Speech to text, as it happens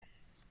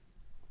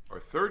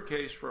Third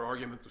case for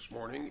argument this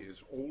morning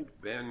is Old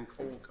Ben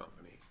Coal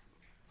Company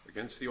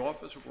against the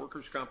Office of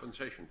Workers'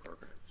 Compensation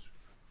Programs.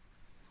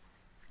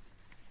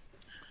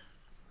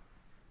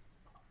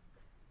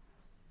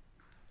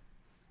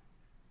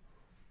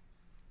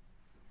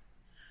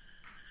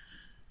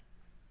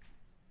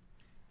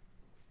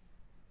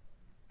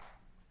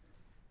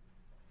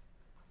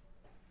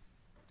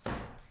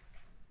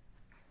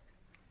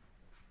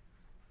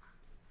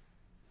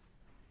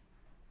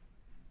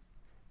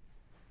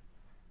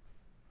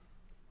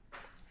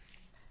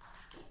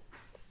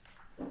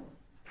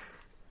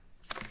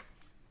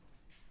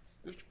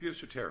 Mr.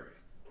 Busateri,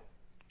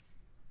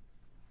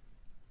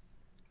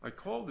 I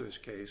call this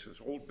case as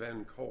Old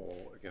Ben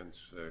Coal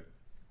against the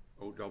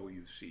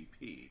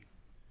OWCP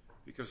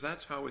because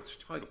that's how it's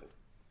titled.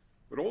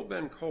 But Old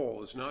Ben Coal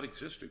has not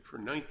existed for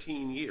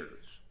 19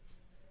 years,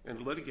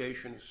 and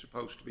litigation is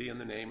supposed to be in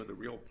the name of the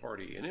real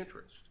party in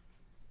interest.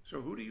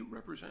 So who do you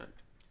represent?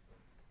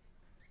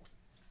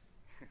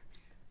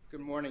 Good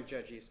morning,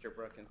 Judge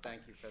Easterbrook, and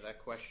thank you for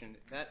that question.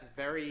 That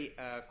very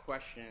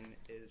question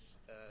is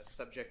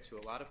subject to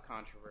a lot of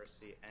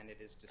controversy, and it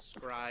is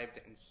described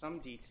in some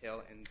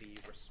detail in the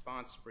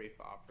response brief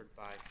offered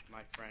by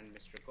my friend,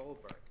 Mr.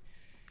 Goldberg.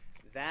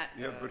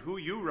 But who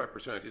you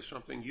represent is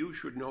something you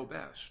should know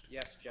best.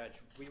 Yes, Judge.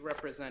 We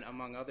represent,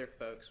 among other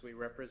folks, we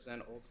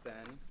represent Old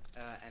Ben,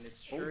 and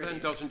it's surety. Old Ben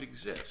doesn't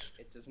exist.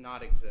 It does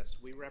not exist.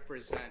 We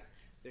represent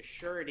the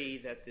surety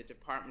that the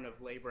Department of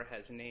Labor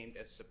has named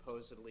as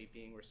supposedly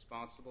being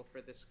responsible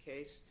for this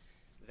case.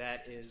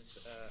 That is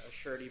a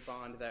surety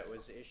bond that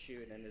was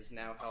issued and is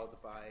now held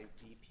by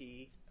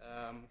BP.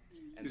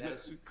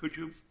 Could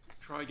you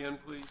try again,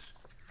 please?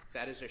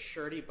 That is a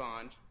surety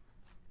bond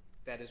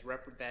that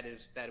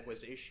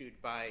was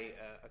issued by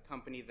a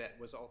company that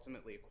was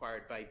ultimately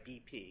acquired by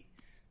BP.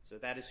 So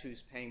that is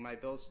who's paying my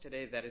bills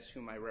today. That is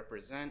whom I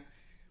represent.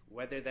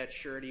 Whether that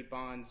surety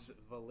bond's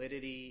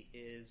validity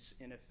is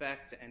in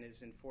effect and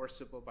is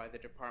enforceable by the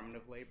Department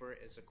of Labor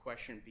is a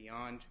question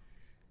beyond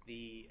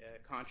the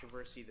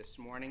controversy this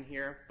morning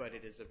here, but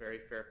it is a very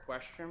fair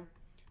question.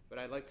 But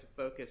I'd like to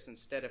focus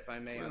instead, if I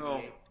may,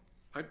 on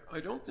the... I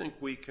don't think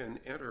we can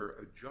enter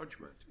a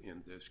judgment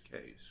in this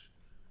case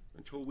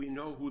until we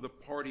know who the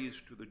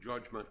parties to the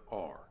judgment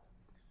are.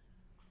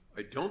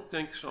 I don't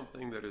think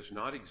something that has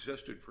not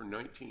existed for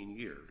 19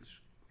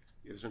 years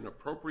is an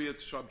appropriate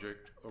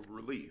subject of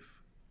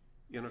relief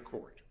in a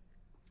court.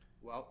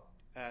 Well,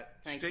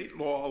 thank you. State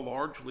law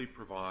largely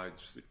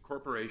provides that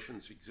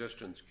corporations'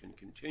 existence can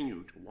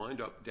continue to wind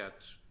up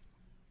debts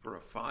for a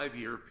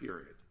 5-year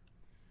period.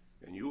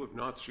 And you have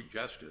not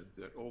suggested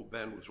that Old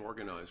Ben was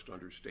organized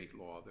under state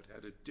law that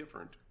had a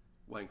different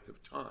length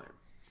of time.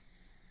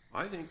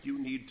 I think you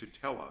need to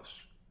tell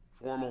us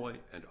formally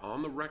and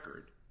on the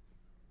record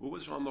who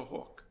is on the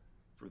hook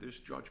for this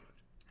judgment.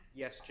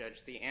 Yes,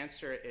 Judge. The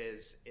answer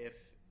is if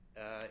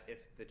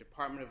the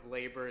Department of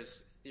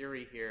Labor's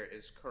theory here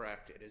is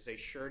correct, it is a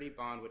surety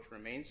bond which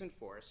remains in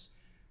force,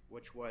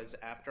 which was,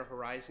 after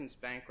Horizon's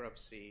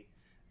bankruptcy,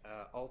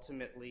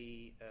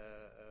 ultimately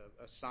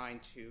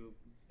assigned to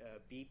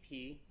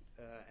BP,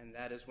 and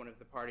that is one of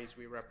the parties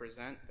we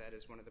represent. That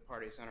is one of the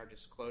parties on our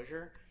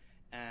disclosure.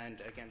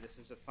 And again, this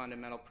is a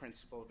fundamental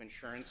principle of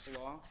insurance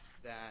law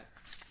that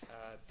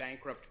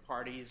bankrupt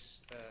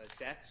parties'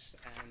 debts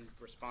and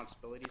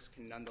responsibilities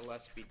can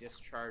nonetheless be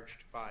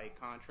discharged by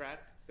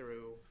contract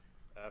through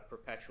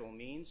perpetual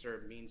means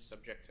or means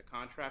subject to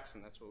contracts,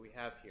 and that's what we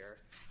have here,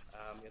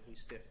 at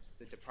least if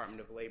the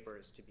Department of Labor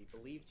is to be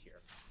believed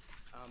here.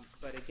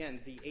 But again,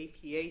 the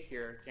APA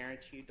here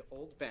guaranteed to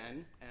Old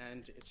Ben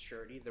and its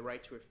surety the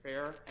right to a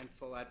fair and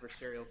full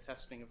adversarial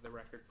testing of the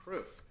record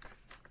proof.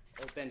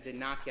 Old Ben did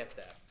not get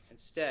that.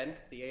 Instead,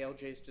 the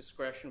ALJ's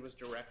discretion was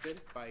directed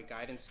by a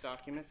guidance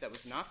document that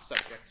was not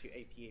subject to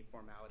APA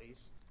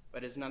formalities,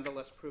 but is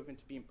nonetheless proven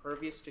to be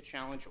impervious to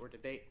challenge or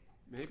debate.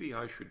 Maybe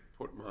I should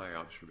put my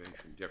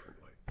observation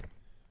differently.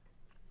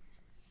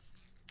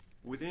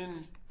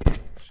 Within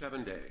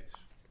 7 days,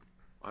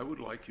 I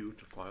would like you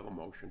to file a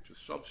motion to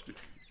substitute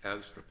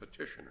as the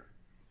petitioner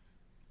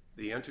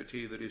the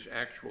entity that is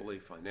actually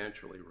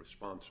financially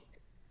responsible,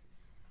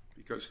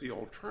 because the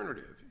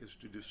alternative is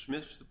to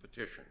dismiss the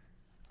petition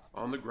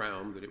on the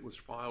ground that it was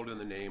filed in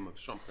the name of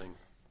something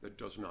that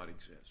does not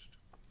exist.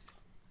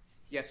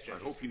 Yes, Judge.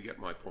 I hope you get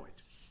my point.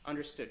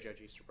 Understood,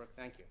 Judge Easterbrook.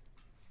 Thank you.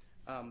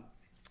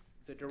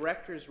 The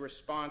director's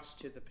response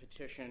to the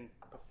petition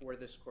before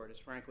this court is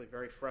frankly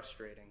very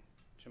frustrating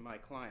to my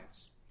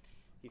clients.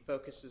 He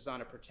focuses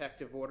on a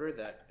protective order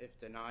that, if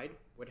denied,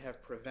 would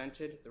have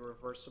prevented the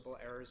reversible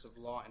errors of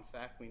law and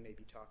fact we may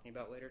be talking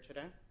about later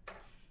today.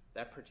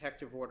 That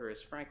protective order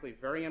is frankly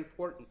very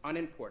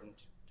unimportant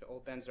to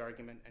Old Ben's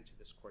argument and to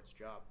this court's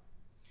job.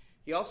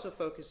 He also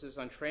focuses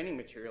on training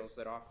materials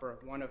that offer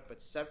one of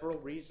but several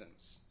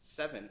reasons,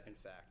 7 in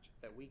fact,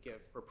 that we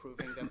give for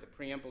proving that the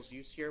preamble's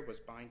use here was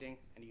binding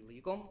and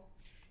illegal.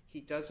 He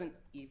doesn't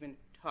even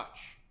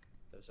touch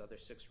those other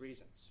 6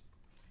 reasons.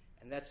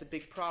 And that's a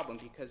big problem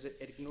because it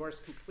ignores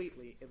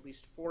completely at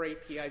least 4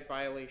 API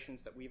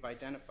violations that we've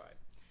identified.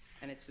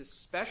 and it's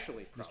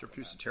especially problematic.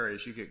 Mr. Pusateri,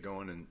 as you get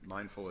going and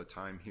mindful of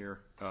time here,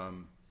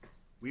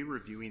 we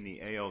reviewing the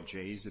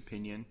ALJ's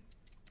opinion?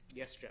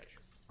 Yes, Judge.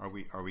 Are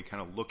we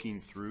kind of looking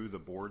through the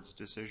board's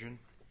decision?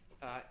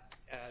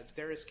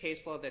 There is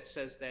case law that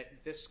says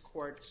that this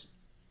court's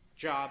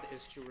job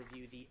is to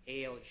review the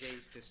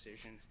ALJ's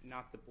decision,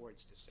 not the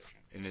board's decision.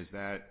 And is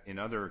that, in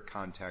other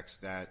contexts,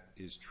 that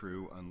is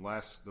true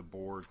unless the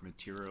board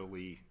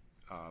materially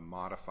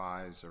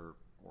modifies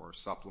or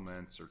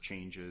supplements or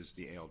changes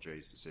the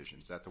ALJ's decision?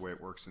 Is that the way it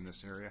works in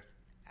this area?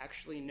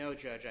 Actually, no,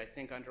 Judge. I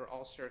think under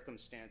all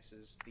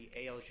circumstances, the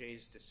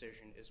ALJ's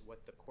decision is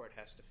what the court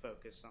has to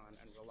focus on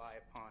and rely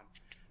upon.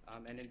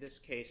 And in this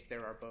case,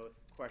 there are both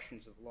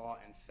questions of law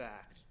and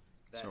fact.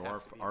 So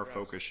our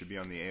focus should be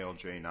on the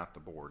ALJ, not the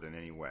board in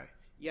any way?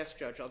 Yes,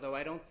 Judge, although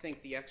I don't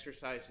think the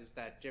exercise is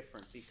that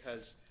different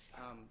because,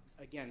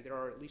 again, there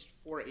are at least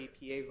 4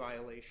 APA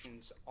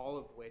violations, all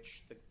of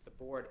which the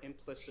board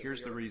implicitly...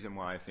 Here's the reason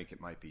why I think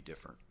it might be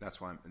different. That's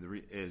why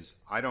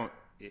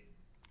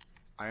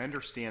I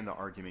understand the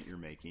argument you're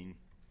making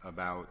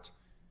about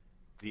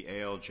the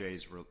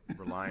ALJ's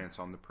reliance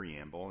on the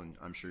preamble, and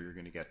I'm sure you're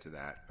going to get to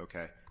that,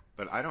 okay?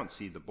 But I don't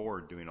see the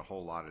board doing a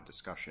whole lot of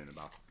discussion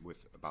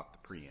about the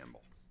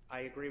preamble.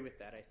 I agree with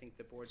that. I think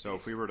the board... So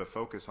if we were to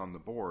focus on the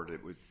board,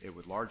 it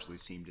would largely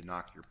seem to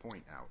knock your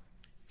point out.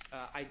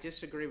 I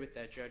disagree with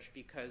that, Judge,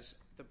 because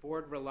the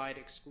board relied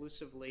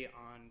exclusively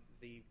on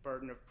the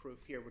burden of proof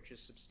here, which is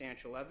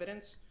substantial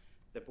evidence.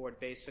 The board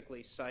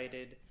basically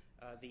cited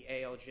the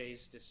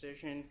ALJ's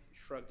decision,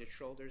 shrugged its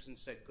shoulders and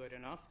said, good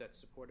enough, that's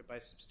supported by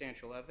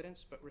substantial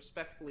evidence, but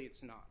respectfully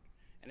it's not.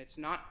 And it's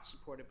not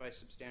supported by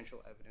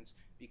substantial evidence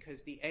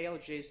because the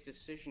ALJ's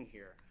decision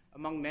here,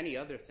 among many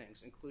other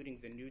things, including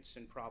the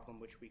Knudsen problem,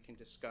 which we can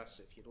discuss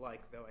if you'd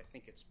like, though I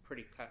think it's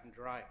pretty cut and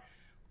dry,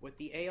 what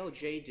the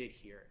ALJ did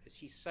here is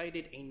he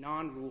cited a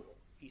non-rule.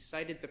 He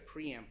cited the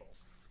preamble,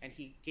 and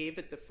he gave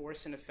it the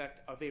force and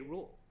effect of a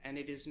rule, and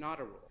it is not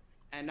a rule.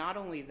 And not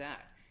only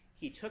that,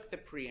 he took the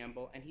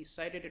preamble and he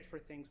cited it for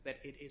things that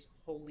it is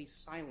wholly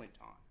silent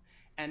on.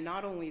 And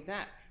not only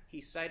that,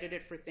 he cited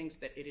it for things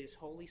that it is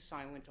wholly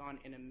silent on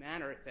in a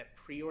manner that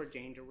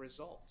preordained a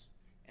result.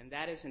 And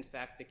that is, in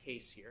fact, the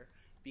case here,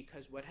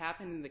 because what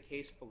happened in the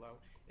case below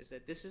is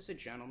that this is a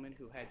gentleman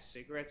who had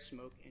cigarette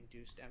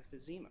smoke-induced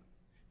emphysema.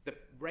 The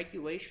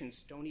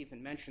regulations don't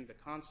even mention the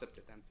concept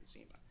of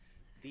emphysema.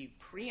 The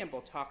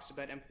preamble talks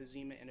about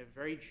emphysema in a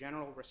very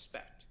general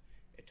respect.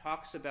 It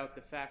talks about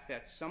the fact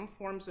that some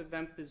forms of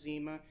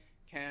emphysema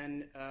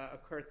can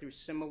occur through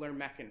similar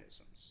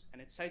mechanisms.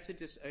 And it cites a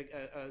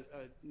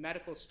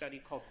medical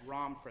study called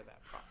ROM for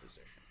that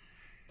proposition.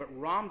 But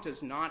ROM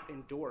does not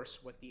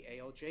endorse what the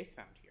ALJ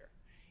found here.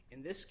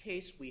 In this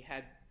case, we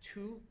had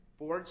 2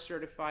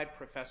 board-certified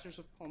professors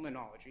of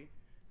pulmonology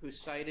who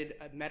cited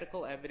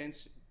medical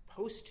evidence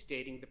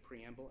post-dating the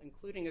preamble,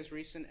 including as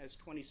recent as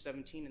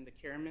 2017 in the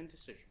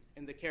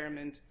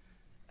Karaman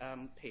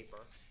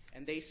paper.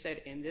 And they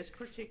said in this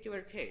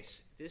particular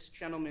case, this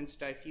gentleman's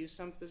diffuse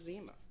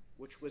emphysema,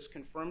 which was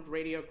confirmed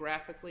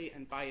radiographically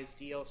and by his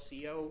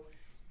DLCO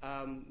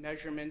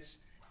measurements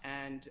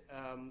and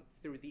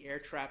through the air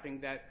trapping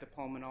that the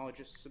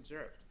pulmonologists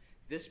observed.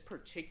 This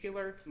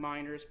particular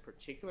minor's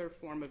particular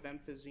form of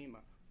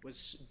emphysema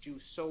was due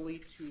solely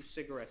to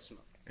cigarette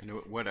smoke. And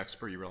what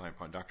expert you rely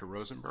upon, Dr.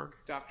 Rosenberg?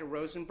 Dr.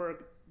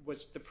 Rosenberg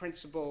was the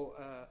principal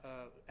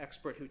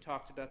expert who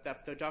talked about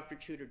that, though Dr.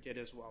 Tudor did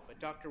as well. But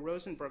Dr.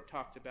 Rosenberg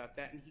talked about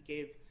that, and he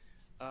gave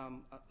a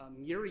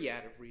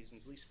myriad of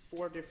reasons, at least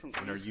 4 different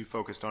reasons. And are you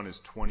focused on his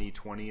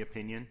 2020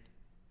 opinion?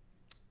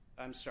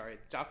 I'm sorry.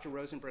 Dr.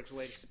 Rosenberg's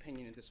latest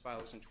opinion in this file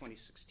was in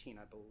 2016,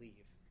 I believe,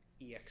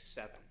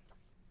 EX7.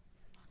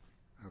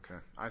 Okay.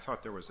 I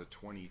thought there was a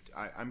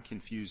I'm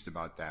confused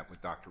about that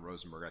with Dr.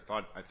 Rosenberg.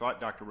 I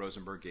thought Dr.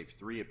 Rosenberg gave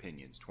 3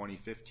 opinions,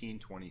 2015,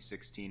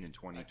 2016, and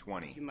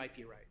 2020. You might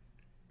be right.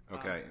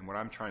 Okay. And what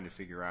I'm trying to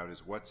figure out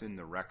is what's in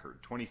the record.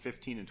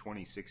 2015 and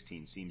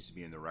 2016 seems to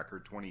be in the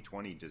record.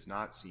 2020 does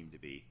not seem to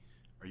be.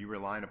 Are you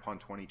relying upon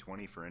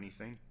 2020 for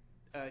anything?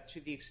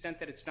 To the extent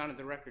that it's not in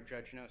the record,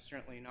 Judge, no,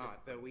 certainly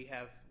not. Though we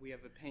have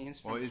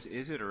opinions. Well, is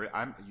it, or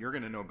you're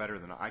going to know better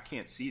than I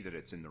can't see that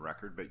it's in the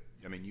record, but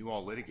I mean, you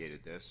all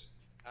litigated this.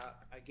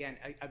 Again,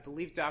 I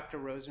believe Dr.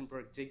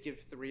 Rosenberg did give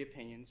 3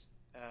 opinions.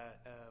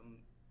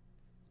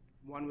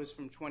 One was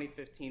from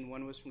 2015,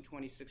 one was from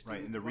 2016.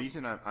 Right, and the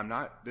reason I'm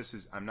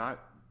not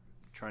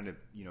trying to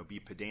be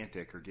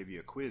pedantic or give you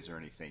a quiz or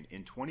anything.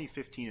 In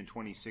 2015 and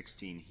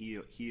 2016,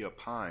 he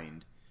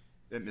opined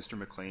that Mr.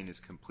 McLean is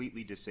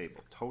completely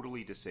disabled,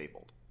 totally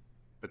disabled.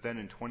 But then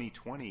in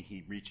 2020,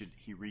 he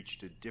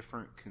reached a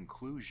different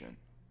conclusion.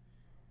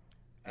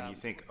 And you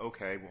think,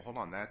 okay, well, hold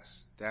on,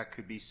 that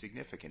could be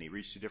significant. He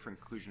reached a different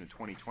conclusion in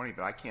 2020,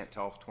 but I can't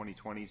tell if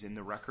 2020 is in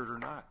the record or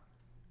not.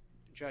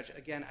 Judge,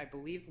 again, I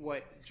believe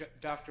what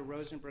Dr.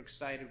 Rosenberg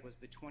cited was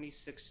the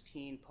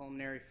 2016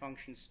 pulmonary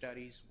function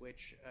studies,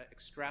 which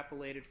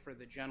extrapolated for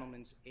the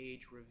gentleman's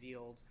age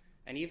revealed,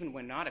 and even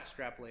when not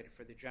extrapolated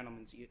for the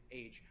gentleman's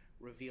age,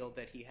 revealed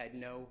that he had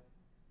no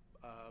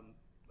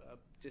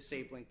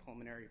disabling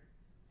pulmonary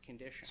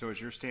condition. So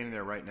as you're standing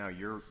there right now,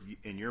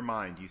 in your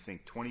mind, you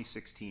think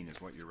 2016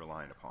 is what you're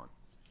relying upon?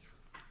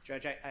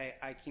 Judge,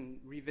 I can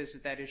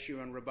revisit that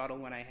issue in rebuttal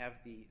when I have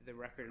the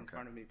record in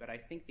front of me, but I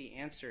think the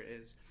answer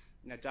is,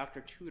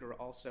 Dr. Tudor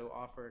also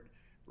offered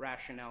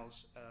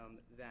rationales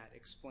that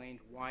explained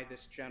why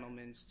this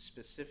gentleman's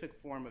specific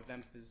form of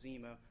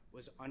emphysema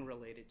was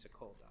unrelated to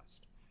coal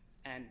dust.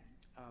 And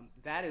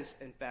that is,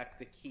 in fact,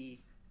 the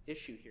key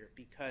issue here,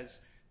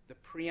 because the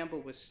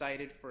preamble was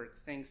cited for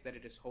things that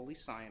it is wholly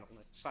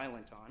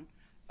silent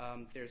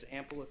on. There's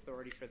ample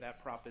authority for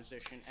that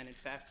proposition, and in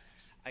fact,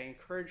 I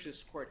encourage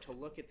this court to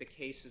look at the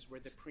cases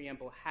where the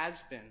preamble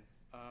has been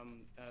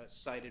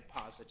cited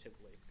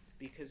positively,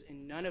 because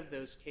in none of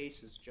those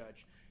cases,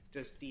 Judge,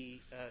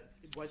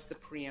 was the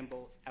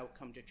preamble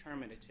outcome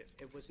determinative.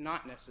 It was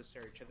not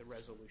necessary to the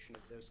resolution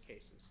of those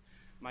cases.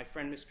 My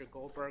friend Mr.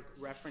 Goldberg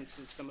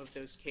references some of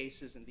those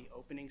cases in the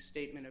opening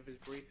statement of his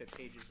brief at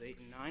pages 8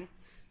 and 9.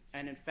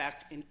 And in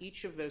fact, in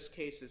each of those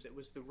cases, it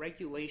was the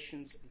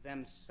regulations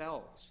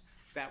themselves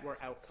that were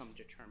outcome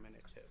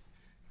determinative.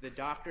 The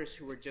doctors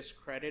who were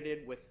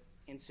discredited with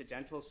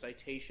incidental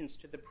citations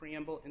to the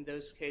preamble in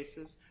those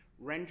cases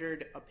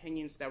rendered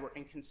opinions that were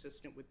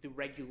inconsistent with the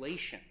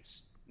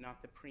regulations,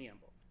 not the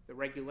preamble. The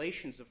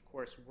regulations, of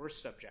course, were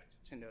subject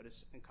to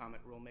notice and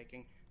comment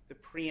rulemaking. The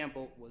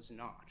preamble was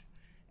not.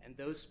 And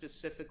those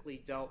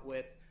specifically dealt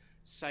with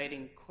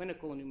citing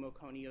clinical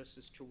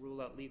pneumoconiosis to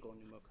rule out legal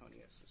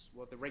pneumoconiosis.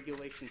 Well, the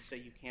regulations say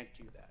you can't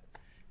do that.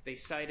 They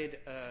cited,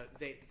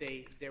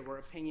 there were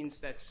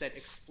opinions that said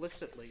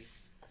explicitly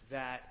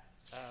that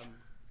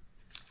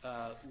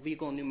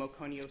legal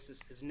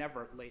pneumoconiosis is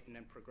never latent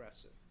and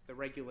progressive. The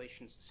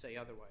regulations say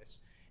otherwise.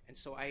 And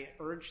so I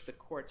urge the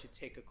court to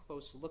take a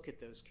close look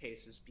at those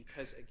cases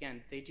because,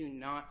 again, they do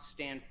not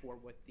stand for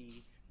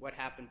what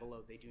happened below.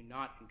 They do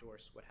not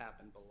endorse what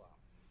happened below.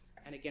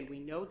 And again, we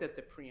know that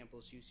the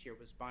preamble's use here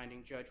was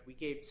binding, Judge. We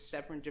gave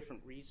 7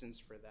 different reasons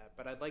for that,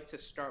 but I'd like to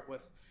start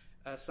with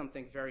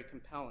something very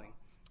compelling,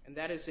 and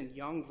that is in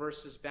Young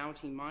versus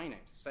Bounty Mining,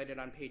 cited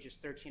on pages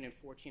 13 and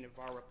 14 of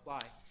our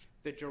reply.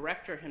 The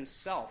director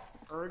himself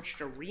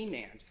urged a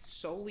remand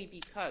solely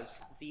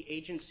because the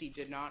agency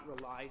did not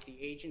rely, the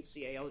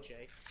agency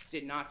ALJ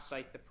did not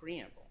cite the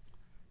preamble.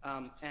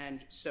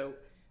 And so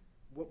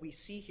what we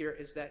see here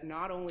is that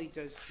not only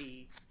does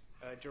the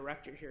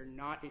director here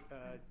not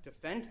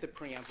defend the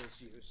preamble's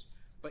use,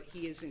 but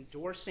he is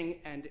endorsing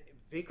and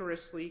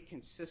vigorously,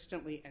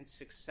 consistently, and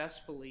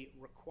successfully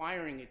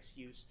requiring its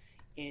use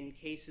in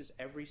cases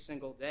every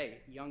single day.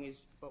 Young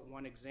is but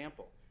one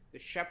example. The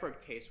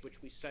Shepard case,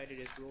 which we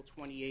cited as Rule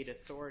 28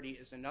 authority,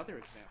 is another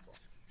example.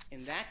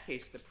 In that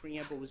case, the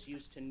preamble was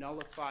used to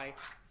nullify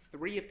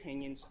 3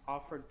 opinions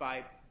offered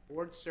by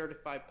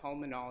board-certified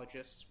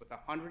pulmonologists with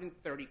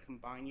 130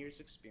 combined years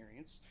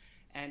experience,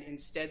 and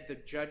instead the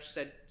judge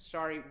said,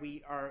 sorry,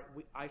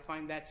 I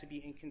find that to be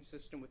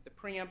inconsistent with the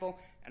preamble,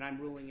 and I'm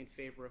ruling in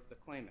favor of the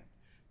claimant.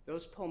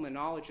 Those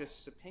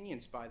pulmonologists'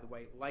 opinions, by the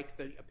way, like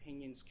the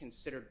opinions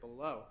considered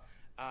below,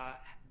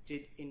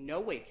 did in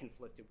no way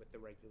conflicted with the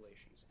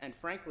regulations, and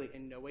frankly,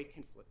 in no way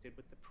conflicted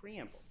with the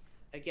preamble.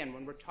 Again,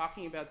 when we're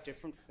talking about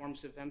different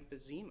forms of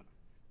emphysema,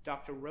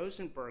 Dr.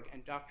 Rosenberg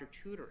and Dr.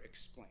 Tudor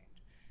explained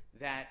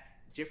that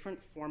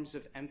different forms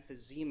of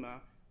emphysema,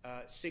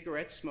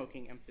 cigarette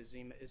smoking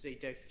emphysema, is a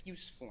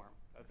diffuse form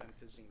of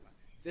emphysema.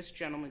 This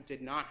gentleman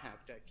did not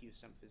have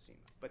diffuse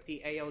emphysema, but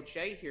the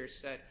ALJ here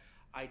said,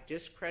 I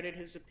discredit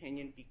his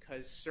opinion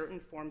because certain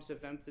forms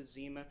of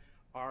emphysema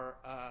are,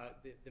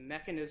 the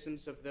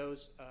mechanisms of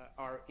those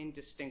are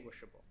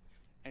indistinguishable.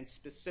 And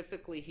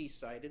specifically, he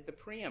cited the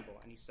preamble,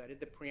 and he cited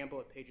the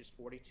preamble at pages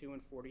 42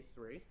 and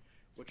 43,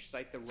 which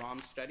cite the ROM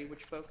study,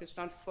 which focused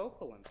on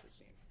focal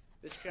emphysema.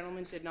 This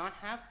gentleman did not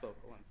have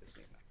focal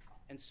emphysema.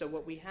 And so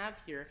what we have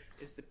here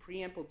is the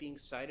preamble being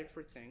cited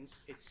for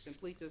things it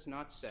simply does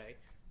not say,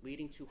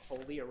 leading to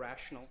wholly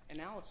irrational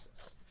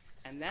analysis.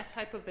 And that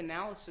type of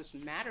analysis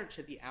mattered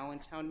to the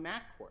Allentown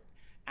MAC court.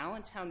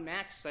 Allentown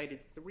MAC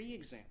cited 3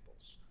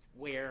 examples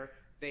where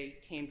they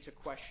came to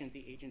question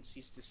the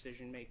agency's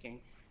decision-making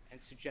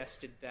and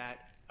suggested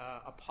that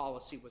a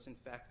policy was in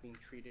fact being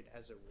treated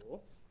as a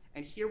rule.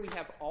 And here we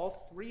have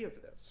all 3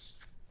 of those.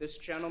 This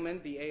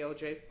gentleman, the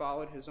ALJ,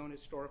 followed his own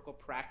historical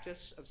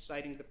practice of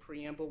citing the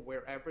preamble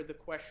wherever the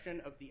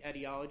question of the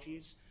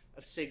etiologies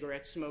of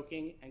cigarette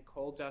smoking and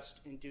coal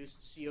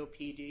dust-induced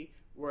COPD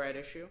were at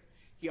issue.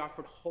 He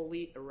offered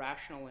wholly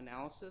irrational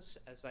analysis,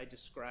 as I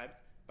described,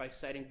 by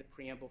citing the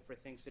preamble for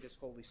things it is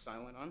wholly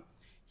silent on.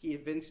 He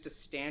evinced a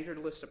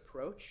standardless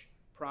approach,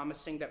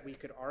 promising that we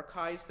could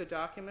archive the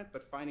document,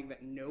 but finding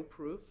that no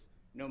proof,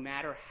 no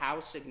matter how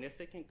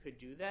significant, could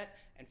do that,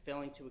 and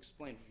failing to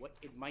explain what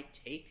it might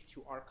take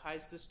to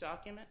archive this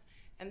document.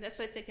 And that's,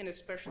 I think, an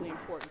especially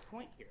important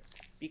point here,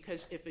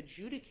 because if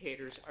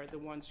adjudicators are the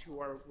ones who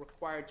are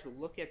required to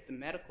look at the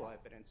medical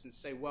evidence and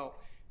say, well,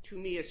 to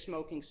me, a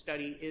smoking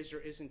study is or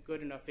isn't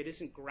good enough, it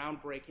isn't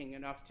groundbreaking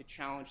enough to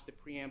challenge the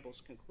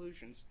preamble's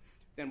conclusions,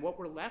 then what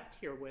we're left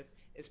here with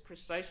is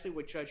precisely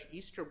what Judge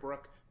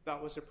Easterbrook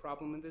thought was a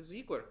problem in the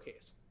Ziegler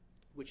case.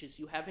 which is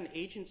you have an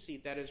agency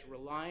that is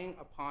relying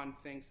upon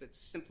things that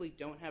simply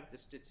don't have the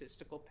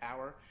statistical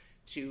power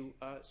to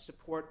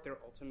support their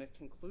ultimate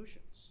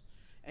conclusions.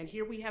 And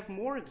here we have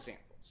more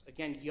examples.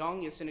 Again,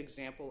 Young is an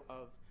example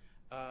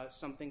of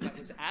something that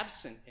was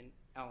absent in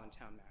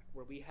Allentown Mac,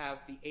 where we have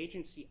the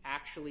agency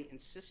actually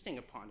insisting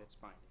upon its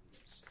binding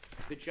use.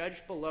 The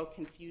judge below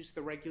confused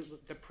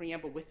the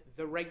preamble with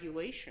the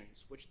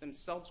regulations, which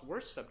themselves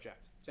were subject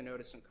to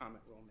notice and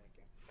comment rulemaking.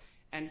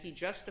 And he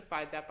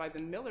justified that by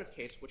the Miller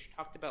case, which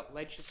talked about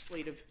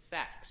legislative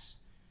facts.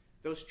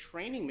 Those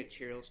training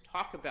materials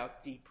talk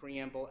about the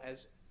preamble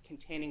as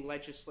containing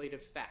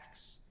legislative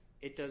facts.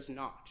 It does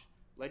not.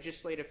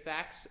 Legislative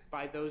facts,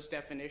 by those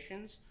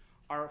definitions,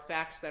 are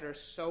facts that are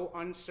so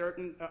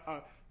uncertain,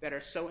 that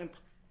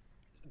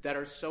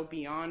are so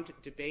beyond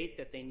debate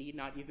that they need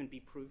not even be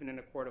proven in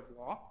a court of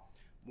law.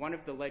 One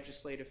of the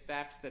legislative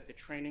facts that the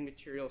training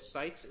material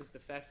cites is the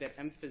fact that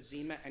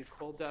emphysema and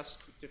coal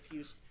dust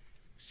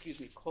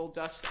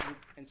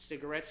and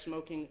cigarette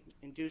smoking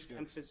induced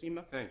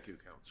emphysema. Thank you,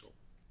 counsel.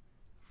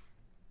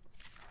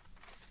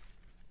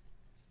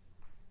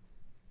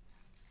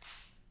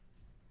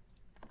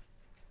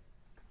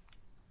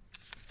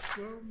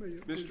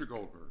 Mr.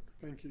 Goldberg.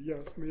 Thank you.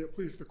 Yes, may it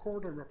please the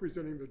court, I'm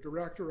representing the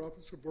Director,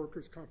 Office of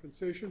Workers'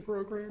 Compensation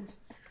Programs.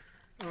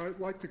 I'd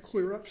like to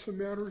clear up some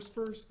matters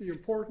first. The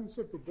importance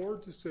of the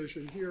board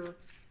decision here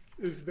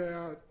is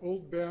that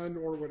Old Ben,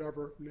 or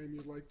whatever name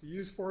you'd like to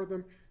use for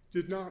them,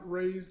 did not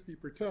raise the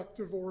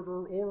protective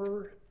order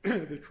or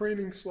the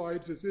training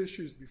slides as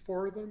issues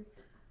before them.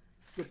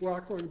 The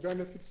Black Lung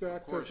Benefits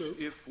Act... Of course,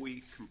 if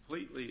we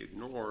completely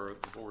ignore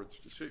the board's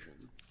decision,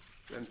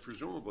 then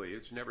presumably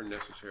it's never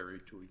necessary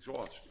to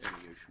exhaust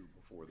any issue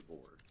before the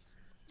board.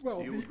 Well,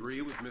 do you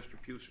agree with Mr.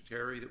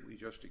 Pusateri that we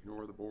just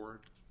ignore the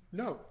board?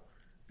 No,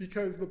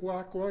 because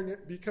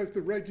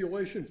the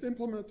regulations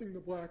implementing the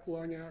Black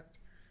Lung Act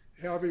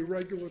have a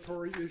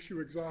regulatory issue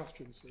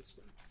exhaustion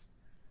system.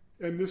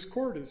 And this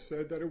court has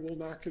said that it will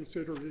not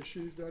consider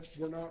issues that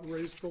were not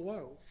raised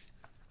below.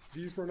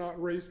 These were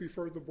not raised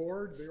before the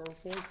board, they are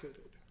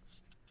forfeited.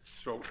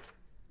 So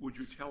would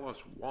you tell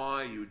us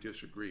why you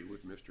disagree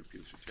with Mr.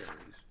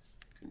 Pusateri's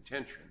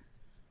contention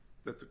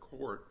that the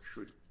court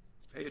should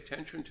pay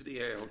attention to the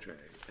ALJ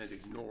and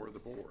ignore the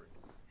board?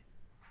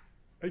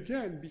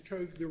 Again,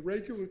 because the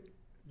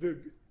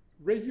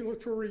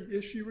regulatory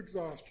issue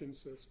exhaustion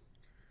system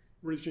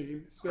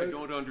regime says... I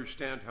don't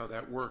understand how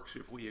that works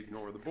if we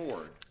ignore the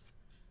board.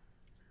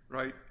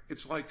 Right?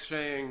 It's like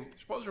saying,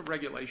 suppose a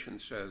regulation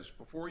says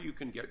before you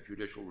can get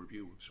judicial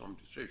review of some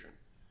decision,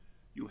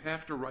 you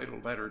have to write a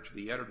letter to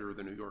the editor of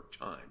the New York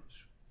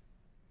Times,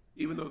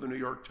 even though the New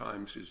York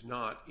Times is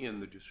not in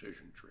the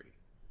decision tree.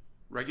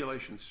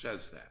 Regulation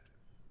says that.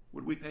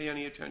 Would we pay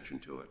any attention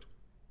to it?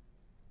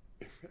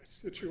 In that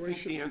situation... I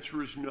think the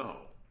answer is no.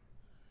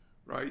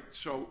 Right?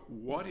 So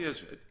what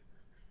is it?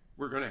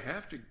 We're going to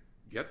have to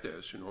get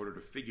this in order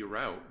to figure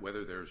out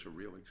whether there's a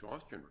real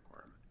exhaustion requirement.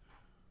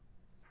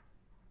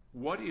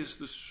 What is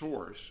the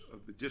source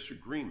of the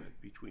disagreement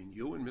between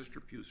you and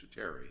Mr.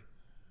 Pusateri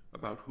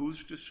about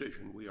whose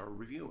decision we are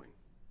reviewing?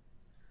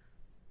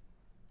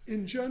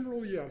 In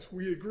general, yes,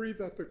 we agree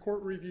that the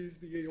court reviews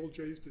the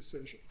ALJ's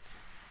decision.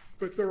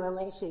 But there are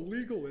also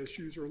legal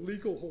issues or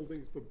legal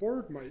holdings the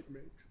board might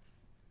make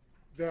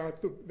that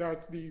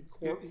the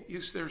court...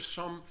 Is there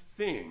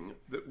something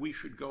that we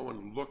should go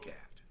and look at?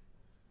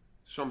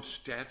 Some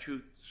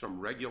statute, some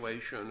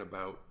regulation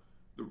about...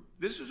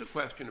 This is a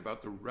question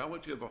about the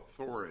relative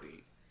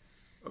authority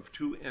of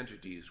two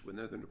entities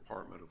within the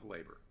Department of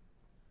Labor.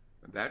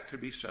 And that could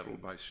be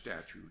settled by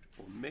statute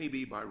or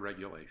maybe by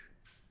regulation.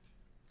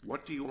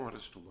 What do you want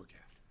us to look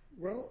at?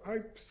 Well, I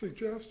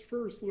suggest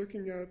first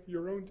looking at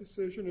your own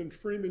decision in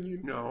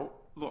Freeman... No,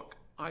 look,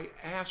 I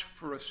asked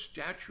for a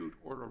statute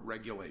or a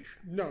regulation.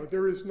 No,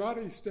 there is not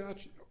a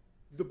statute.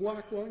 The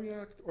Black Lung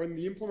Act and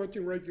the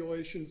implementing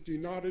regulations do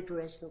not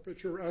address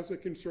forfeiture as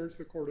it concerns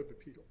the Court of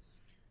Appeals.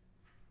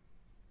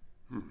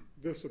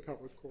 This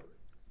appellate court.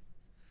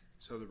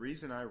 So the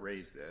reason I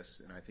raise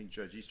this, and I think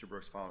Judge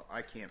Easterbrook's following,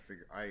 I can't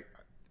figure...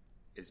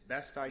 As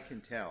best I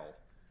can tell,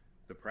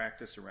 the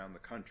practice around the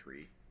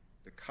country,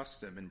 the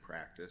custom in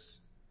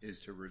practice, is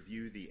to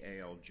review the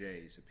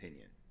ALJ's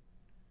opinion.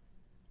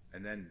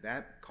 And then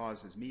that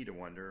causes me to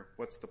wonder,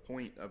 what's the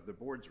point of the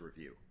board's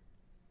review?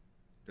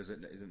 Is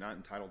it not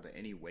entitled to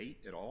any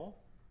weight at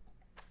all?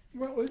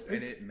 Well,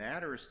 and it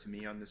matters to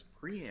me on this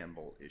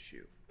preamble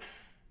issue.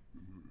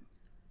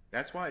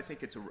 That's why I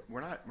think it's a...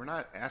 We're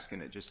not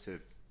asking it just to,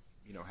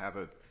 have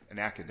an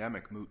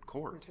academic moot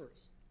court. Of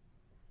course.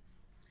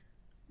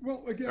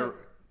 Well, again...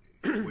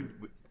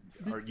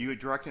 Are you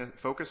directing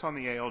focus on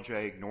the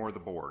ALJ, ignore the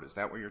board? Is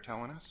that what you're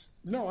telling us?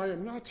 No, I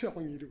am not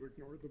telling you to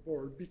ignore the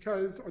board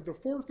because the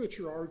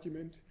forfeiture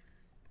argument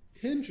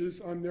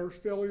hinges on their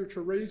failure to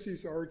raise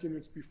these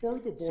arguments before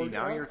the board. See,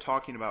 now you're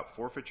talking about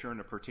forfeiture in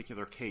a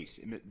particular case.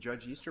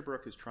 Judge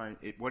Easterbrook is trying...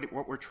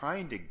 What we're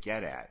trying to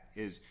get at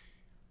is,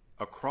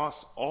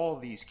 across all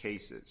these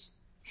cases,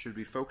 should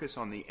we focus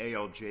on the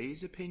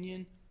ALJ's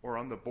opinion or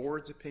on the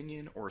board's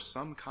opinion or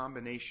some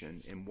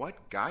combination, and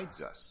what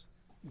guides us?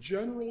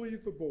 Generally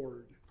the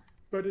board,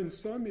 but in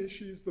some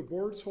issues the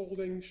board's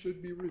holding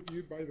should be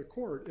reviewed by the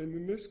court. And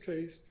in this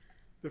case,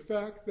 the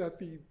fact that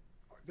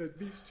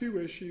these two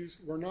issues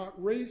were not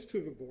raised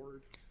to the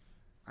board.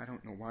 I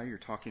don't know why you're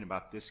talking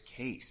about this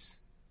case.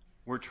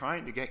 We're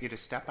trying to get you to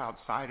step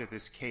outside of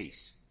this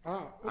case.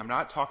 I'm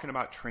not talking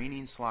about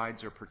training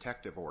slides or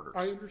protective orders.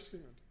 I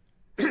understand.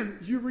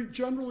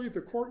 Generally, the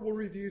court will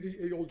review the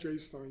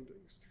ALJ's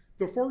findings.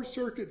 The Fourth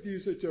Circuit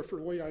views it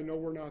differently. I know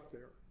we're not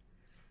there.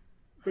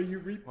 But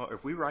well,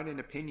 if we write an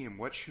opinion,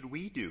 what should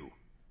we do?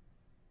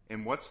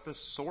 And what's the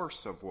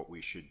source of what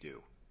we should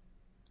do?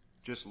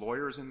 Just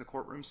lawyers in the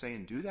courtroom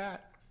saying, do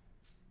that?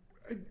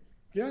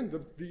 Again,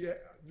 the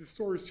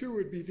source here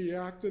would be the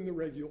act and the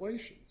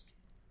regulations.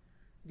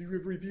 You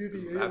would review the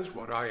ALJ. That's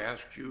what I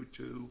asked you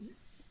to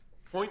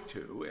point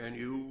to, and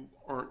you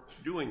aren't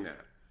doing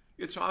that.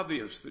 It's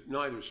obvious that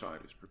neither side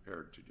is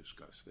prepared to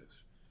discuss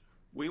this.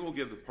 We will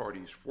give the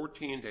parties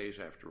 14 days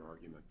after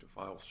argument to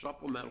file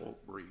supplemental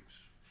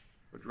briefs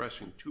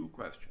addressing two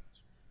questions.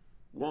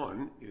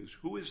 One is,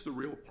 who is the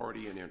real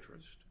party in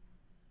interest?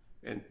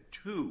 And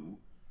two,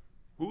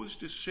 whose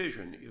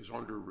decision is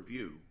under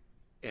review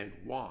and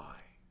why?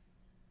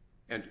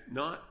 And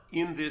not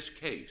in this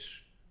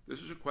case.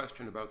 This is a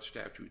question about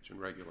statutes and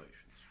regulations.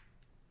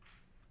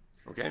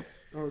 Okay?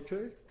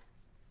 Okay.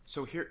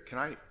 So here,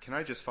 can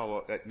I just follow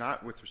up,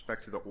 not with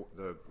respect to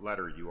the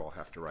letter you all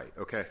have to write,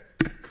 okay?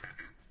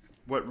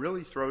 What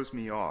really throws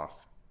me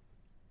off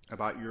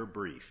about your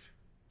brief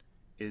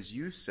is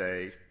you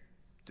say,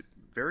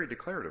 very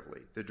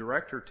declaratively, the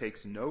director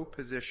takes no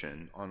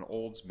position on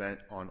Old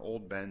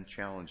Ben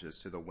challenges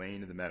to the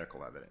weighing of the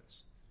medical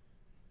evidence.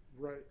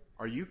 Right.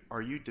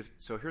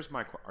 So here's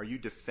my question. Are you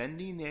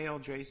defending the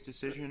ALJ's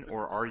decision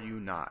or are you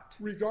not?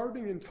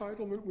 Regarding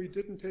entitlement, we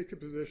didn't take a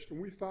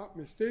position. We thought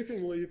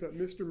mistakenly that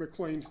Mr.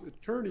 McLean's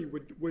attorney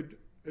would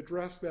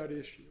address that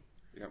issue.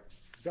 Yep.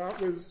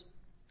 That was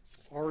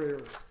our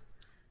error.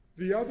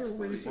 The other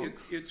reason...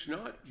 It's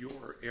not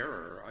your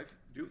error. I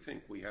do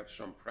think we have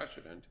some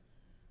precedent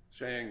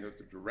saying that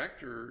the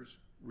director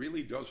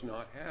really does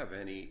not have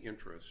any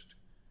interest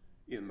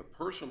in the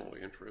personal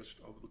interest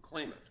of the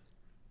claimant,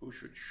 who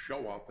should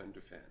show up and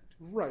defend.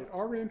 Right.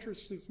 Our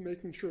interest is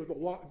making sure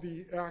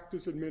the act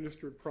is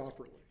administered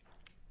properly.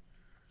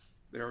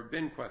 There have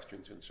been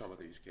questions in some of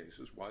these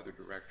cases why the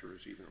director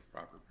is even a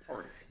proper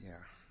party. Yeah.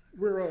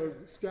 We're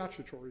a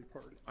statutory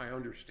party. I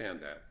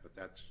understand that, but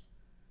that's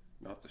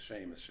not the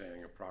same as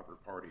saying a proper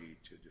party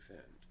to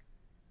defend.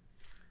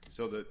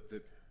 So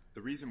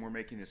the reason we're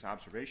making this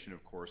observation,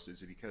 of course,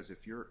 is because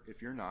if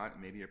you're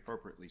not, maybe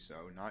appropriately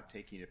so, not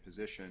taking a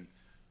position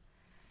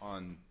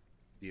on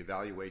the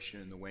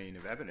evaluation and the weighing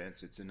of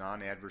evidence, it's a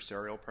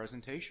non-adversarial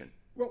presentation.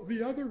 Well,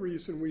 the other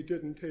reason we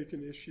didn't take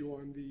an issue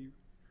on the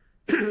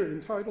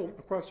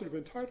question of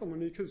entitlement,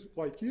 because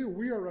like you,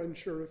 we are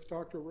unsure if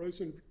Dr.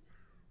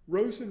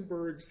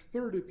 Rosenberg's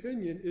third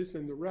opinion is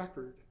in the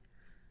record.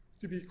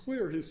 To be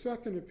clear, his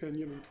second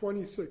opinion in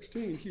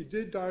 2016, he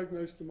did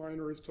diagnose the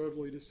minor as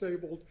totally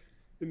disabled.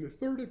 In the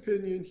third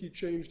opinion, he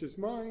changed his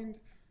mind,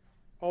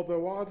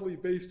 although oddly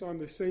based on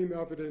the same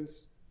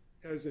evidence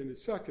as in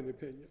his second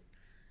opinion.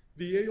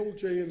 The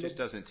ALJ and just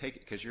doesn't take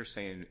it because you're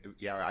saying,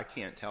 yeah, I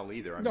can't tell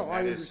either. I no, mean,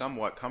 that is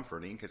somewhat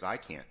comforting because I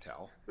can't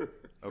tell.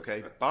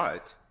 Okay,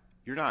 but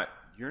you're not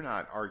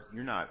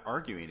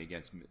arguing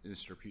against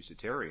Mr.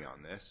 Pusateri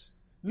on this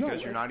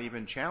because you're not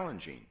even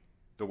challenging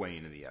the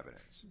weighing of the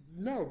evidence.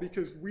 No,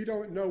 because we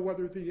don't know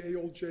whether the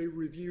ALJ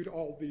reviewed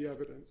all the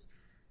evidence.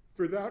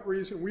 For that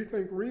reason, we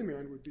think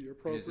remand would be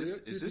appropriate.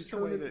 Is this the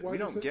way that we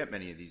don't get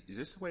many of these? Is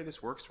this the way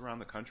this works around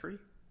the country?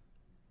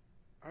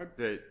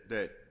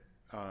 That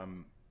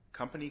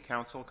company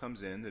counsel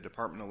comes in, the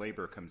Department of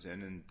Labor comes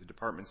in, and the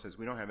department says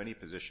we don't have any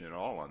position at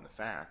all on the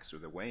facts or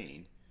the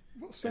weighing,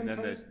 and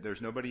then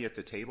there's nobody at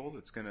the table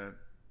that's going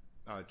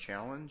to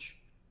challenge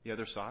the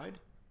other side?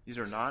 These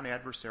are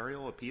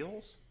non-adversarial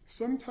appeals?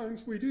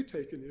 Sometimes we do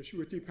take an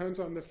issue. It depends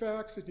on the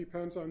facts. It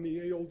depends on the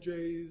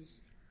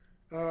ALJ's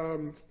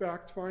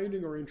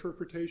fact-finding or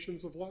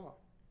interpretations of law.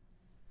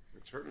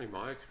 And certainly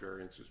my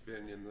experience has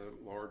been in the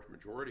large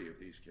majority of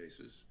these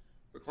cases,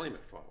 the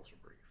claimant files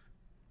a brief.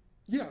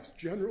 Yes,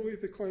 generally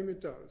the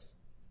claimant does.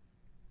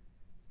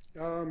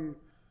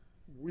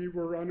 We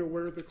were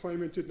unaware the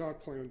claimant did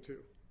not plan to.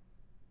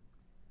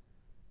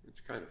 It's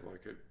kind of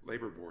like a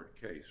labor board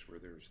case where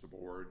there's the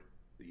board,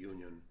 the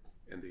union,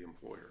 and the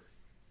employer.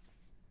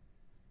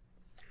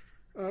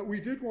 We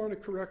did want to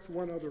correct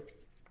one other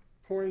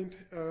point.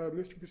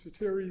 Mr.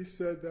 Pusateri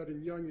said that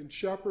in Young and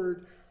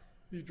Shepard,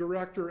 the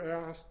director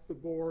asked the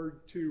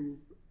board to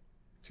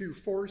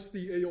force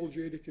the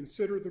ALJ to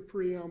consider the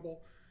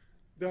preamble.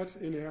 That's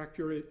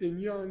inaccurate. In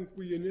Young,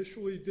 we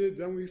initially did,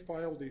 then we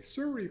filed a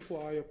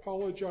surreply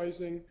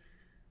apologizing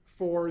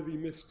for the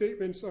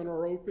misstatements on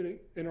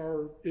in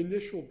our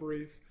initial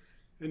brief,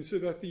 and so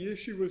that the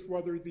issue was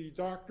whether the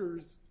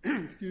doctor's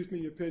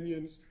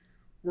opinions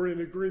were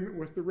in agreement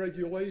with the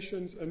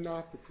regulations and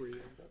not the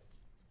preamble.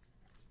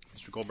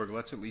 Mr. Goldberg,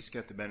 let's at least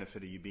get the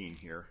benefit of you being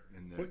here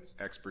and the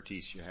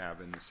expertise you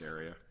have in this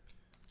area.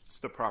 What's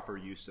the proper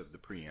use of the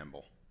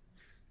preamble?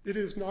 It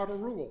is not a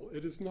rule.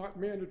 It is not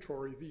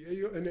mandatory.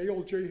 An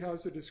ALJ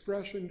has the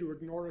discretion to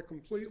ignore it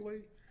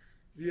completely.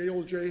 The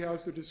ALJ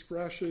has the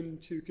discretion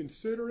to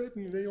consider it,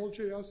 and an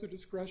ALJ has the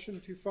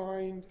discretion to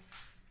find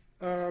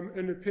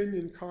an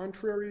opinion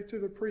contrary to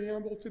the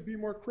preamble to be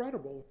more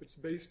credible if it's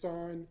based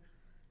on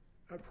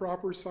a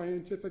proper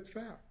scientific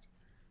fact.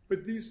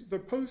 But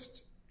the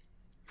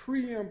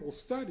post-preamble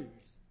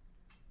studies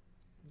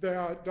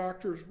that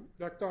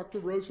Dr.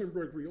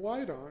 Rosenberg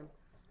relied on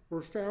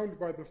were found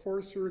by the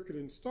Fourth Circuit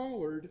and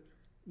Stollard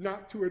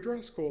not to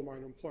address coal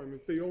mine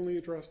employment. They only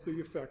addressed the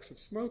effects of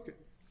smoking.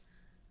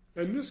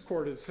 And this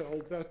court has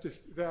held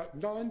that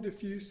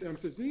non-diffuse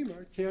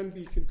emphysema can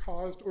be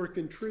caused or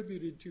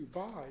contributed to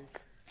by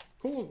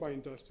coal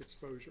mine dust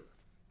exposure.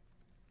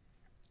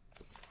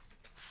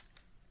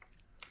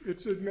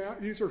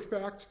 These are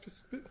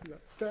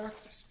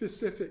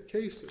fact-specific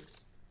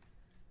cases,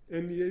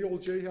 and the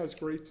ALJ has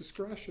great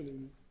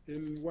discretion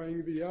in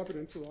weighing the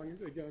evidence,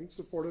 again,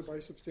 supported by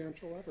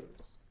substantial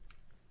evidence.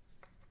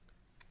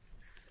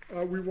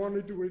 We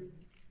wanted to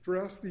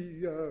address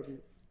the,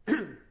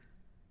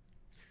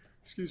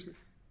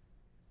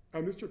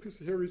 Mr.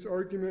 Pisahiri's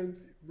argument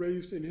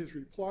raised in his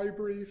reply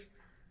brief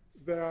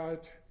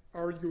that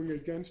arguing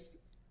against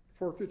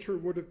forfeiture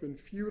would have been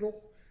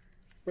futile,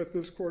 but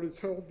this court has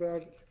held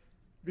that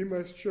they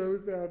must show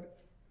that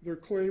their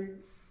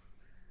claim,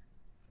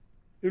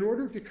 in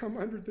order to come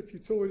under the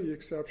futility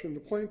exception,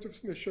 the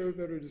plaintiffs must show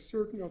that it is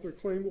certain that their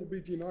claim will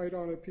be denied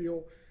on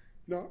appeal,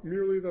 not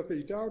merely that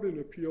they doubt an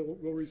appeal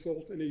will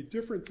result in a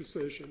different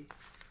decision.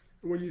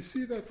 And when you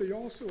see that they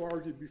also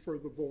argued before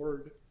the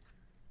board,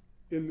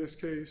 in this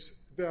case,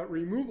 that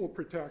removal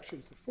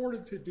protections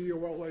afforded to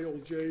DOL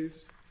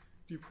ALJs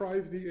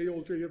deprive the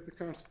ALJ of the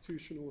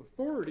constitutional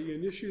authority,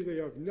 an issue they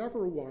have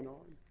never won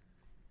on.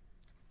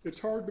 It's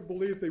hard to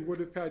believe they would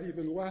have had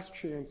even less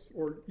chance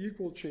or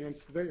equal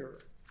chance there.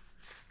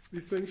 We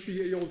think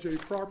the ALJ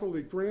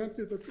properly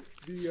granted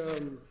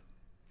the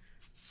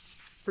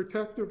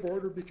protective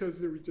order because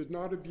they did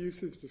not abuse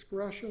his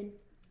discretion.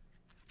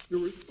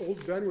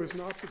 Old Ben was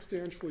not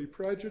substantially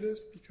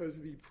prejudiced because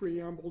the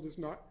preamble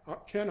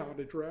cannot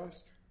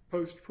address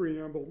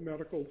post-preamble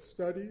medical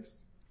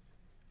studies.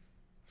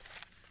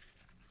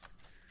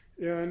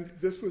 And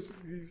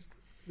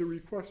the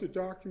requested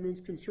documents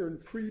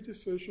concerned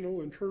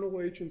pre-decisional internal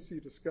agency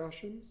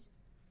discussions.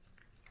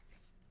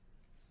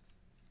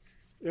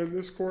 And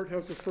this court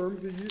has affirmed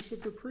the use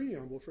of the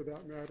preamble for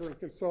that matter in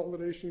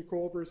Consolidation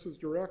Coal versus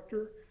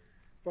Director,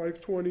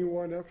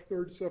 521 F.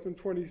 3rd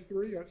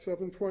 723 at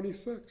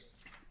 726.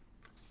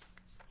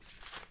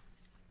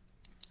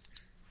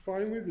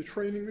 Finally, the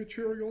training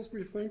materials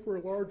we think were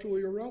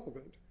largely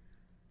irrelevant.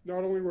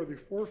 Not only were they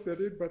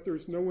forfeited, but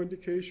there's no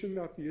indication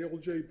that the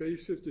ALJ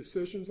based his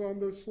decisions on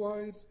those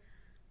slides.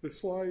 The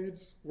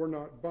slides were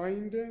not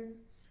binding.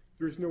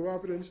 There's no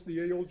evidence the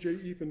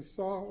ALJ even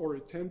saw or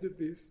attended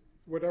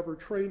whatever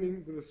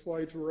training the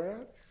slides were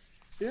at.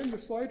 And the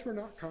slides were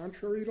not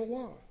contrary to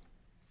law.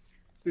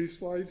 These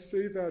slides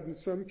say that in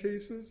some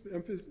cases,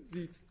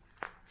 the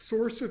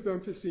source of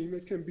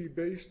emphysema can be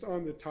based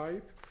on the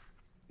type,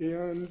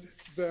 and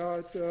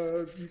that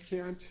you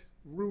can't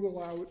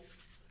rule out,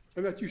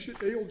 and that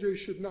ALJ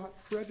should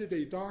not credit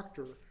a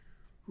doctor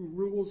who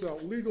rules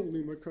out legal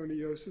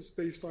pneumoconiosis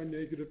based on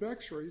negative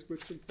x-rays,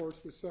 which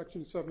comports with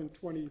section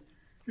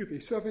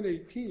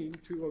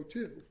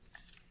 718.202.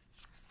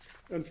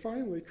 And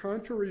finally,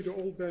 contrary to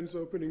Old Ben's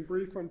opening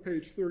brief on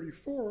page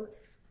 34,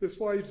 the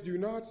slides do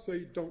not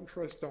say, "Don't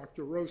trust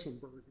Dr.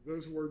 Rosenberg."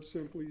 Those words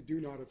simply do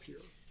not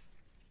appear.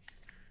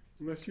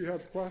 Unless you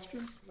have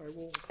questions, I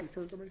will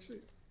return to my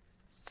seat.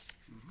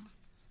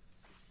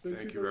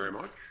 Thank you very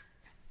much.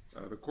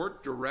 The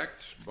court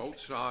directs both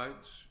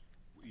sides.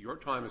 Your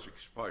time has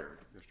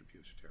expired, Mr.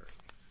 Pusateri.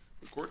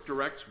 The court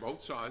directs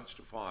both sides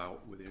to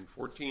file within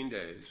 14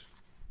 days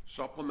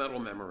supplemental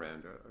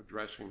memoranda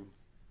addressing,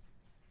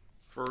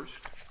 first,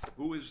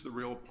 who is the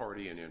real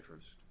party in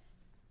interest,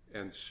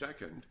 and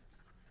second,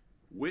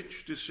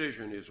 which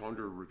decision is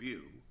under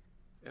review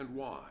and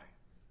why.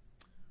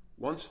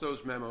 Once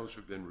those memos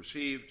have been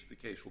received, the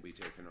case will be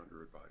taken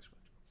under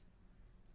advisement.